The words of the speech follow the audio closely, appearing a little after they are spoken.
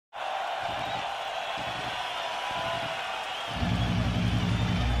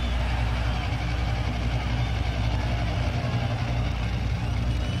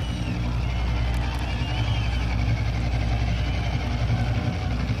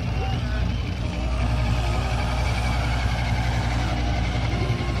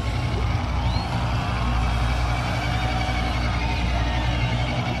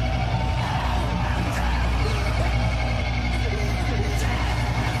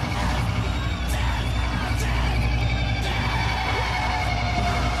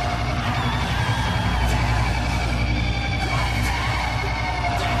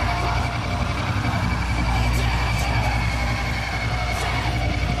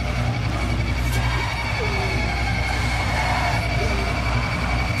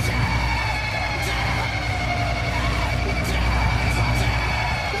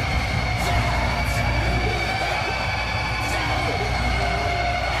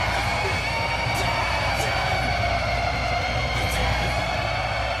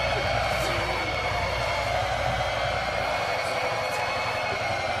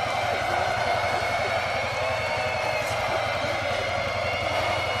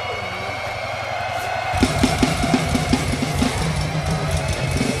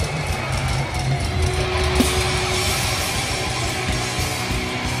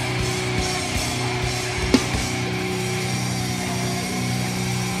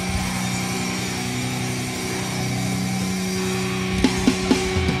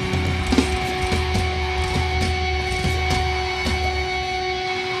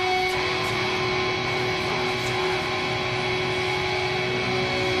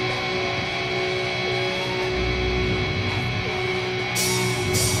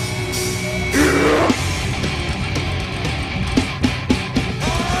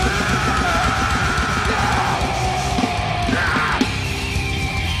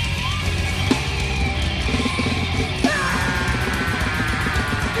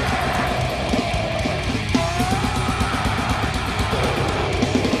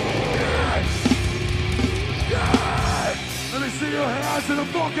hands in the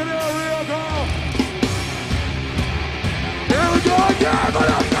fucking area, girl. Here we go again,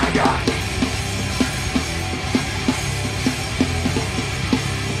 motherfucker.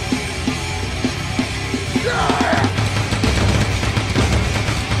 Yeah.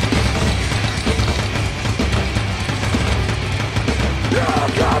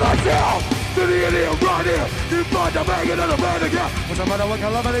 Yeah, God, myself. To the idiot right here. You find the banging of the band again. What's the matter with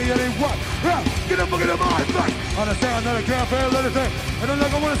calamity? It ain't what? Yeah, get a fucking mind back. Understand that I can't feel anything. And I'm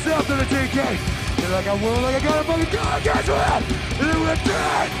like I want to sell to the TK. You're like I will, like I got a fucking gun against your head. And then we're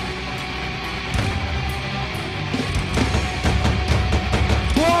dead.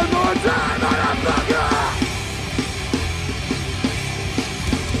 One more time, motherfucker.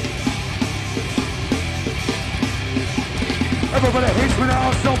 Everybody hates me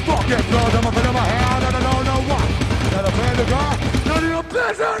now, so fucking blood. I'm up in my hand and I don't know why. Not a fan of God, none of your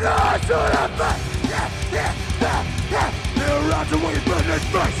prisoners to the face. Yeah. You're out to what you put in this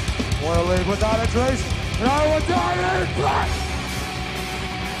face. Wanna leave without a trace, and I will die in place.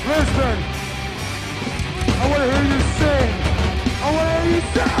 Lisbon, I wanna hear you sing. I wanna hear you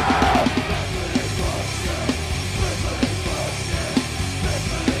sing.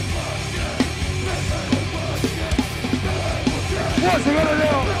 What's he gonna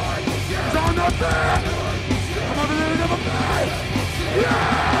do? It's on the bed! I'm on the end of a bed!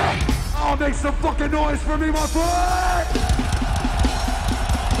 Yeah! Oh, make some fucking noise for me, my friend!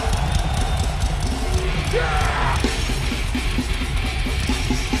 Yeah!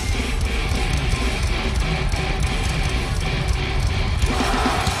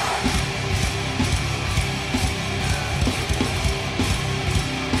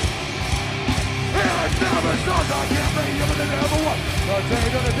 Never stop, I can't be, you're the number one. The day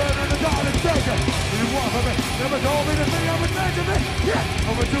to the dead and the dawn is taken. You want from me, never told me to be, I'm attention me. Yeah,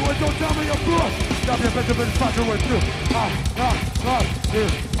 over to it, don't tell me you're fool. Stop your bitch, I've been fucking with you.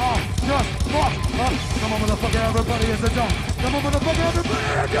 Just fuck. Come on, motherfucker, everybody is a dog. Come on, motherfucker, everybody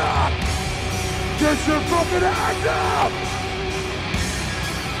is a dog. Get your fucking hands up.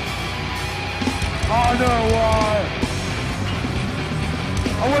 I know why.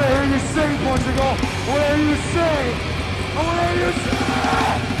 I want to hear you sing, Portugal. I want to hear you sing. I want to hear you sing.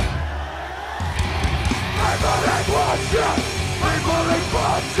 People like bullshit. People like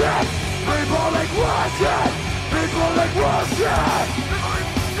bullshit. People like bullshit. People like bullshit.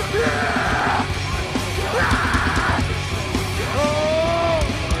 Yeah.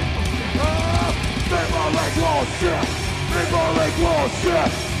 People like bullshit. People like bullshit.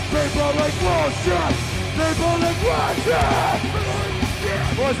 People like bullshit. People like bullshit.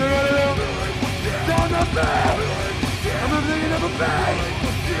 What's it gonna do? Down the bed! I'm everything in the bed!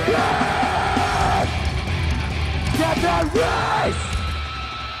 Yeah! Get that race!